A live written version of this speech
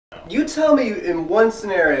You tell me in one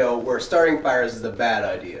scenario where starting fires is a bad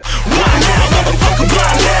idea.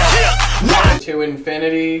 To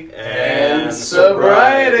infinity and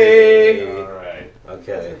sobriety. Alright.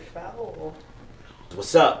 Okay. Foul.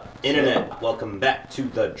 What's up, Internet? Welcome back to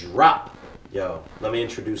The Drop. Yo, let me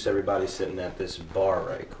introduce everybody sitting at this bar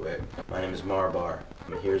right quick. My name is MarBar.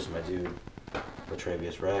 Here's my dude,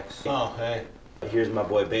 Latrevious Rex. Oh, hey. Here's my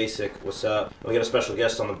boy Basic. What's up? We got a special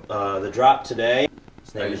guest on the Drop today.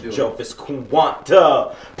 His name is Jofus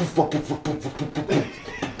Quanta.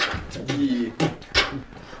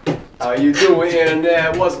 How you doing,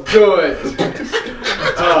 Internet? What's good?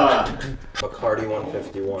 Bacardi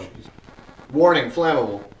 151. warning,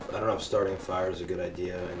 flammable. I don't know if starting a fire is a good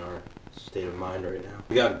idea in our state of mind right now.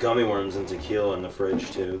 We got gummy worms and tequila in the fridge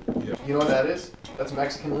too. You know what that is? That's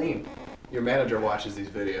Mexican lean. Your manager watches these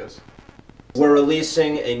videos. We're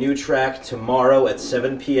releasing a new track tomorrow at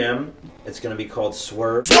 7 p.m. It's going to be called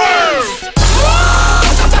Swerve. Word.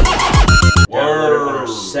 On our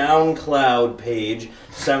SoundCloud page,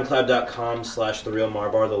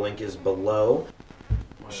 soundcloud.com/TheRealMarBar. The link is below.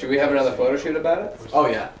 Should we have another photo shoot about it? Oh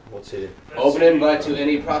yeah. Let's see. Open invite to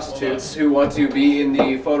any prostitutes who want to be in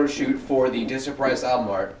the photo shoot for the Disser Price album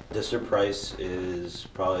art. Disser Price is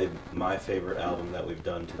probably my favorite album that we've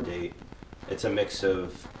done to date. It's a mix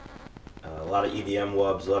of a lot of EDM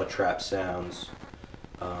wubs, a lot of trap sounds,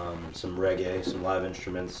 some reggae, some live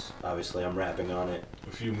instruments. Obviously, I'm rapping on it.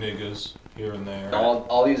 A few niggas here and there.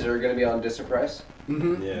 All these are going to be on Disser Price?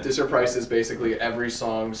 Mm-hmm. Yeah. Disser Price is basically every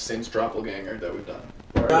song since Doppelganger that we've done.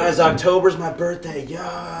 Guys, October's my birthday.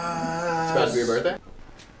 Yes. It's about to be your birthday?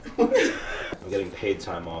 I'm getting paid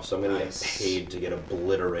time off, so I'm gonna get paid to get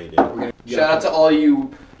obliterated. Shout out to all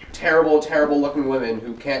you terrible, terrible looking women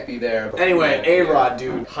who can't be there. Anyway, A-Rod,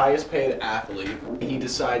 dude, highest paid athlete. He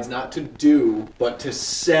decides not to do, but to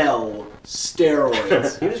sell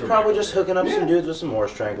steroids. He was probably just hooking up some dudes with some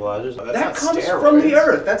horse tranquilizers. That's That not comes steroids. from the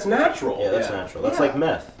earth. That's natural. Yeah, that's Yeah. natural. That's like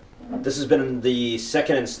meth. This has been the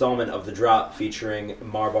second installment of The Drop featuring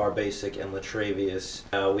MarBar, Basic, and Latrevious.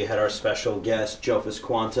 We had our special guest, Jofus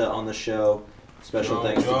Quanta, on the show. Special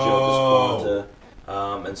thanks to Jofus Quanta.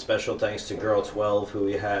 And special thanks to Girl 12, who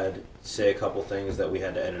we had say a couple things that we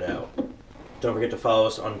had to edit out. Don't forget to follow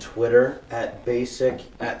us on Twitter, at Basic,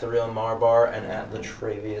 at TheRealMarBar, and at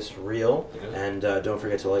LatreviousReal. And don't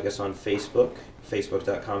forget to like us on Facebook,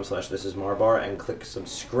 facebook.com/thisismarbar, and click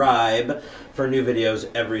subscribe for new videos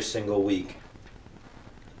every single week.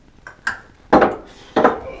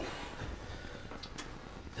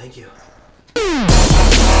 Thank you.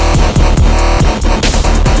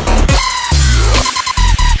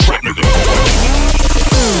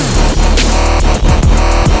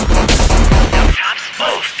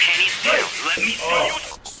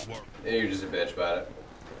 You're just a bitch about it.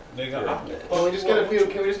 Nigga, Can we just get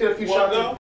a few shots of